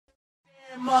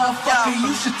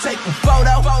should take a photo.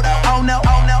 Oh no,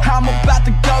 I'm about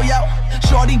to go, yo.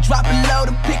 Shorty drop it low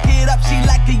to pick it up, she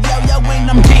like a yo-yo. When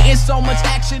I'm getting so much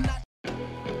action.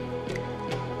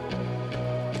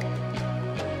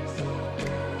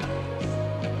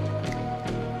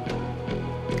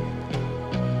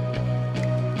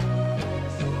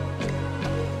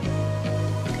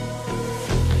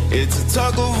 It's a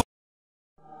tug of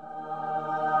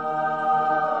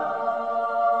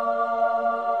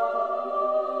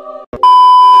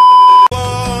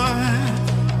war,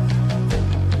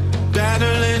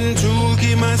 battling to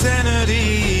keep my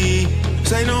sanity.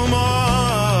 Say no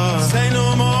more, say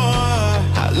no more.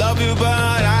 I love you,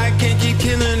 but I can't keep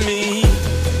killing me.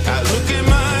 I look at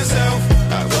myself,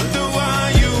 I wonder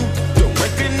why you don't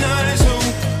recognize who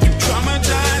you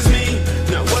traumatize me.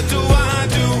 Now what do I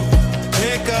do?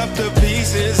 Pick up the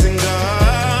pieces and go.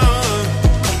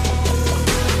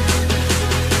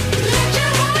 Let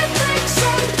your heart break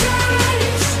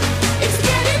sometimes. It's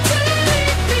better to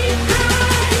leave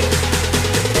behind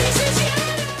the pieces you.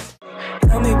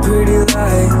 Tell me pretty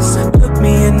lies, look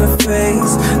me in the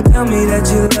face. Tell me that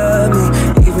you love me,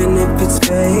 even if it's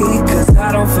fake. Cause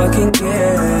I don't fucking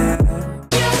care.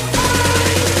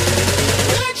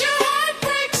 Let your heart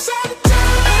break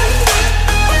sometimes.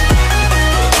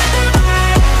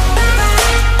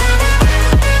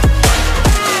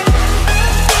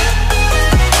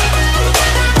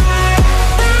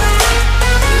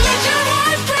 Let your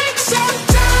heart break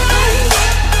sometimes.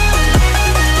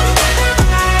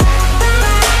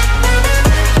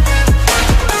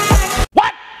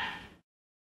 What?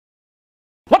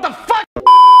 What the fuck?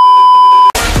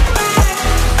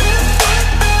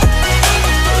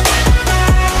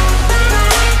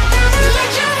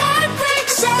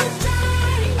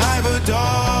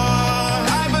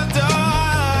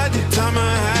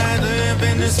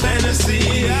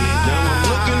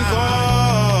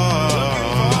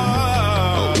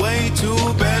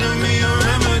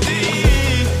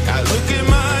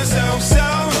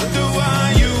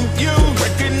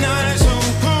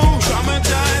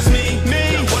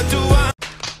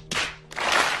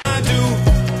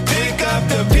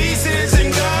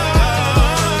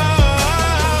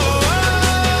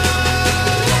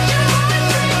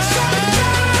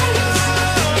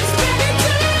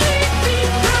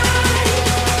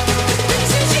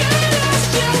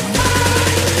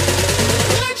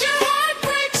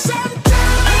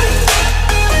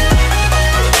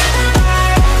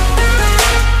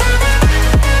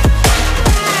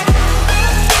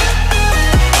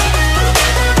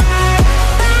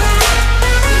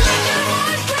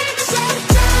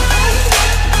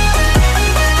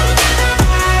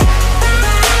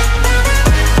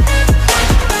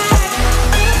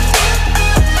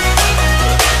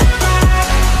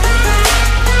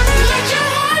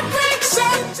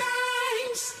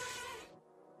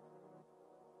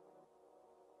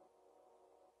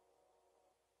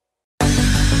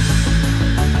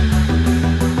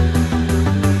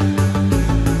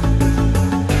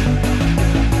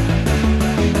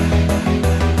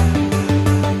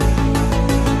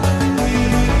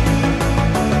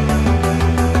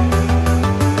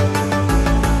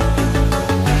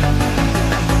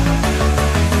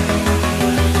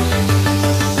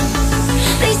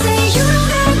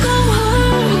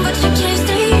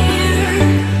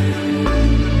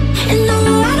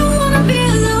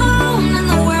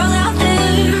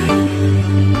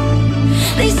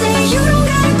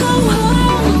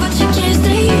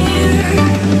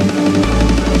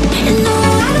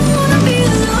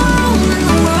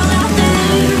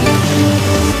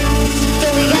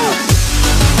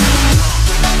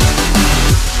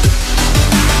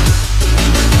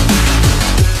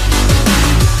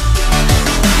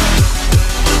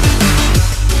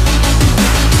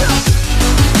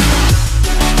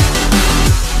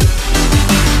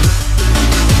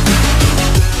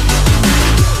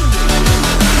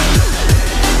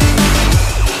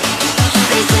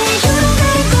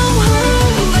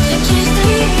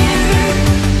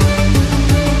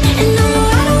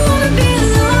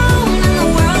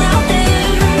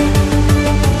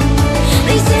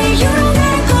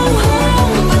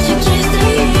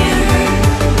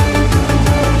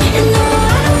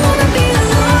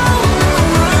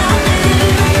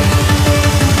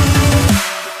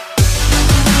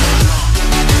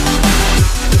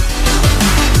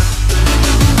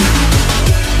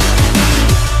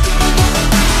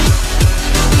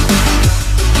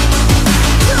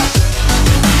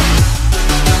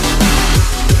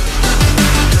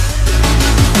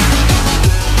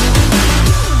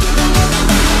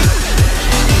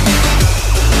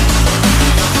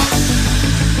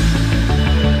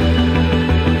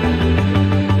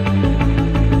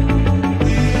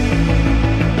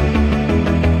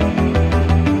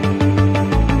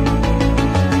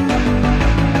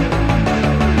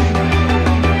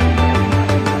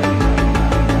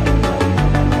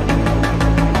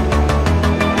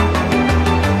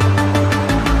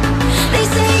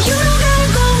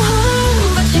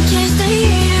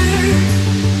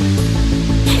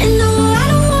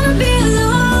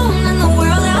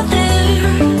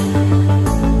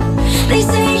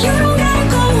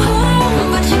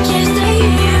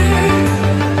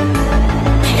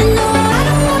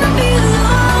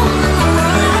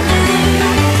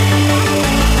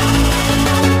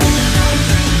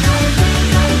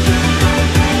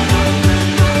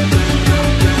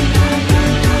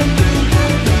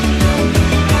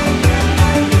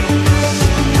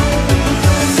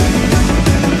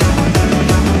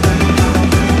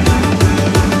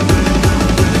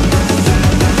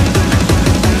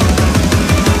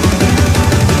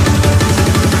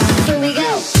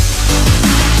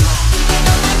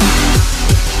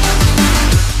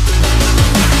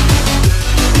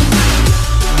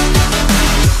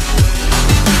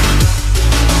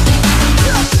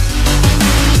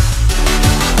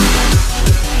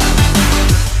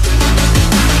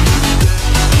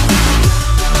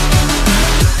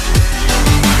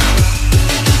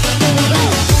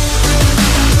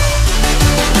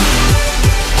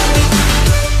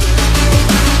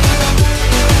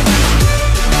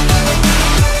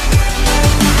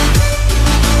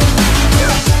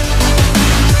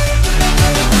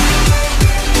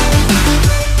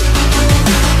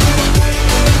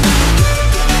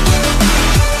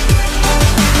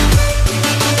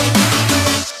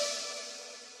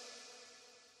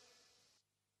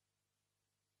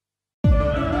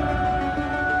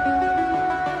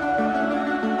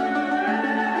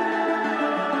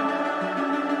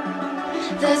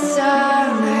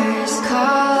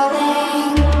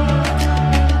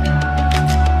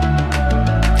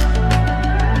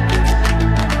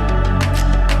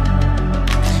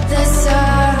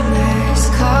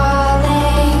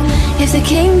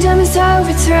 is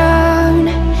overthrown,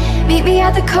 meet me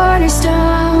at the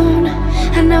cornerstone.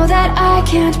 I know that I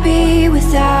can't be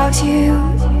without you.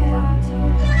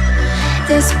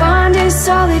 This bond is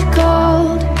solid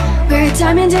gold, we're a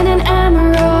diamond and an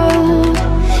emerald.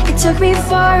 It took me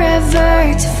forever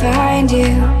to find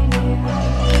you.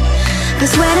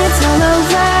 'Cause when it's all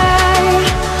over,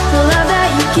 the love that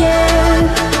you give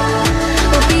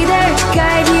will be there to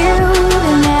guide you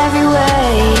in every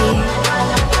way.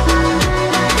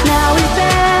 Now we've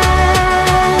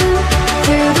been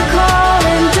through the cold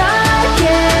and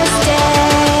darkest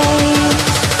days.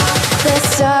 The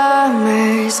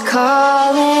summer's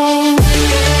calling.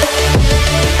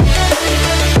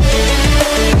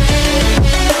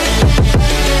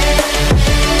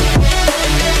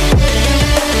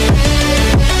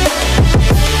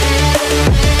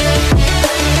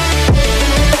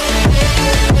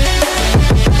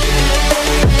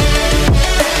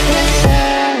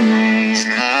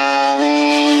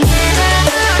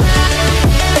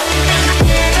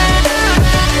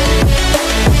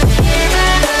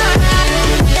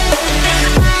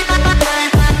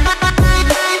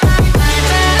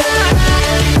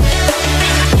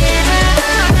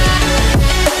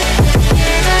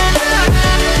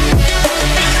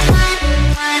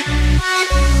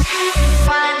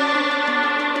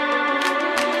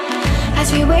 As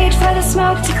we wait for the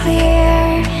smoke to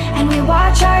clear and we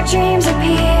watch our dreams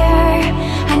appear,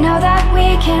 I know that we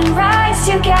can rise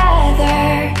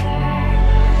together.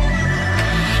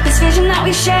 This vision that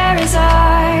we share is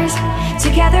ours.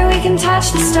 Together we can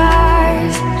touch the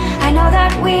stars. I know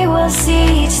that we will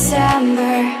see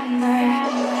December.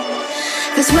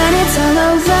 'Cause when it's all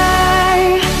over,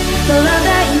 the love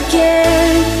that you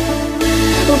give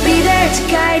will be there to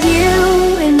guide you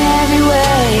in every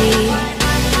way.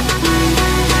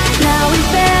 Now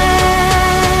we've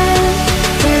been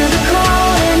through the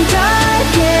cold and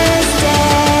darkest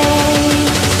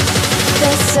days.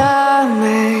 The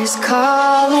summer's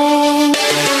calling.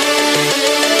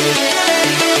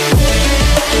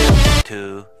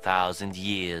 2,000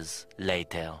 years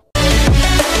later.